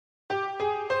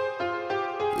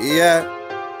Yeah.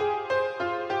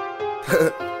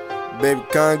 Baby,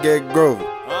 can't get groovy.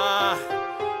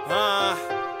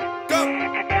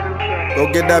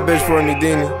 Go get that bitch for me,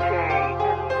 Dini.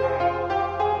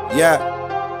 Yeah.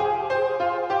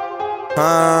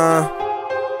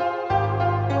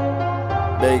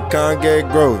 Baby, can't get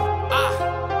groovy.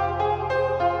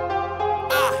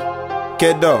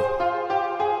 Kiddo.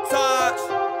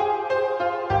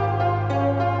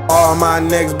 All my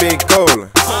niggas be coolin'.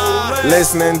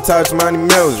 Listening, touch money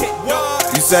music.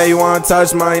 You say you wanna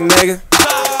touch my nigga?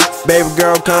 Baby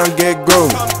girl, come get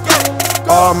groovin'.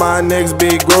 All my niggas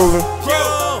be groovin'.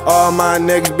 All my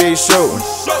niggas be shootin'.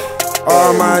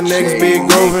 All my niggas be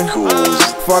groovin'.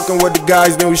 Fucking with the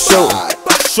guys, then we shootin'.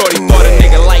 Shorty thought a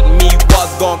nigga like me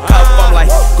was gon' cuff. I'm like,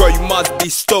 girl, you must be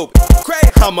stupid.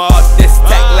 I'ma up this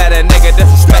tech, let a nigga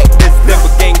disrespect this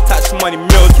Denver gang touch money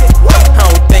music. I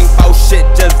don't think about shit,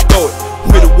 just do it.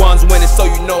 We the ones winning, so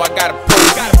you know I gotta prove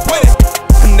it.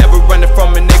 I'm never running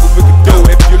from a nigga, we can do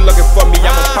it. If you looking for me,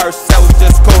 I'm a person,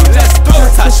 just cool.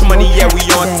 Touch money, yeah, we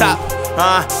on top.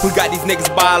 We got these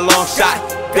niggas by a long shot.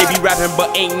 They be rapping,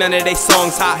 but ain't none of they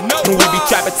songs hot. We be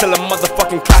trapping till a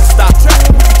motherfucking clock stop.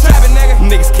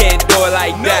 Niggas can't do it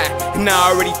like that. And I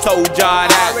already told y'all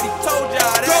that.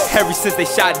 Ever since they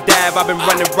shot Dab, I've been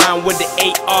running around with the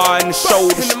AR and the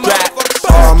shoulder strap.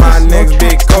 All my niggas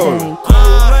be cool.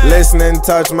 Listening,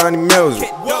 touch money music.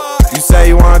 You say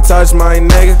you wanna touch my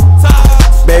nigga?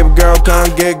 Baby girl, come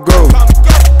get groovy.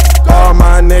 All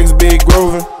my niggas be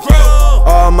groovin'.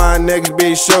 All my niggas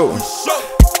be shootin'.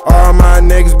 All my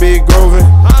niggas be groovin'.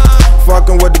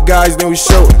 Fucking with the guys, then we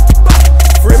shootin'.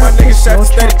 Free my niggas, shot to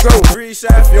steady groove.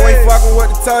 If you ain't fucking with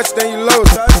the touch, then you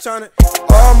lose.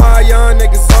 All my young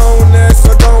niggas on that,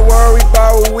 so don't worry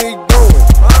about what we doing.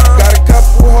 Got a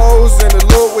couple hoes in the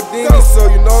loop with Dini, so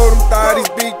you know them thotties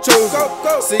be choosing.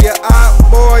 See a op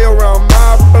boy around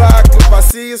my block, if I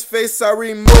see his face, I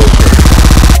remove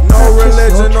it. No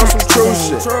religion, no some true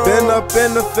shit. Been up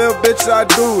in the field, bitch, I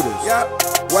do this.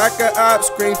 Whack a op,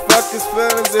 scream fuck his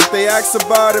feelings. If they ask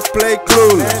about it, play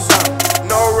clueless.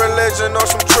 No religion, no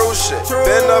some true shit.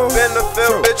 Been up in the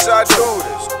field, bitch, I do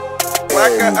this.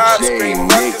 Whack a op, scream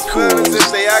fuck his feelings.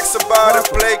 If they ask about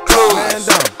it, play clueless.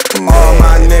 All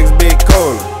my niggas be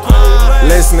coolin'.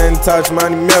 Listening, touch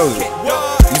money music.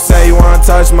 You say you wanna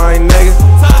touch my nigga?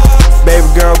 Baby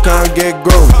girl, come get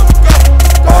groovy.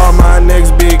 All my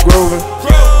niggas be groovin'.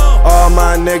 All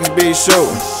my niggas be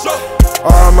shootin'.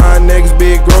 All my niggas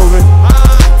be groovin'.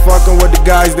 Fucking with the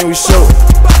guys, then we shootin'.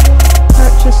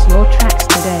 Purchase your tracks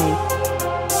today.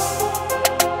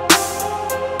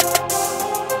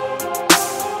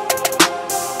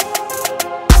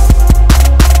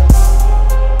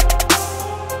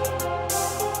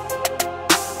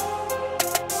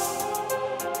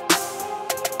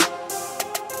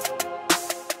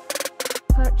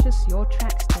 Purchase your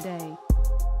tracks today.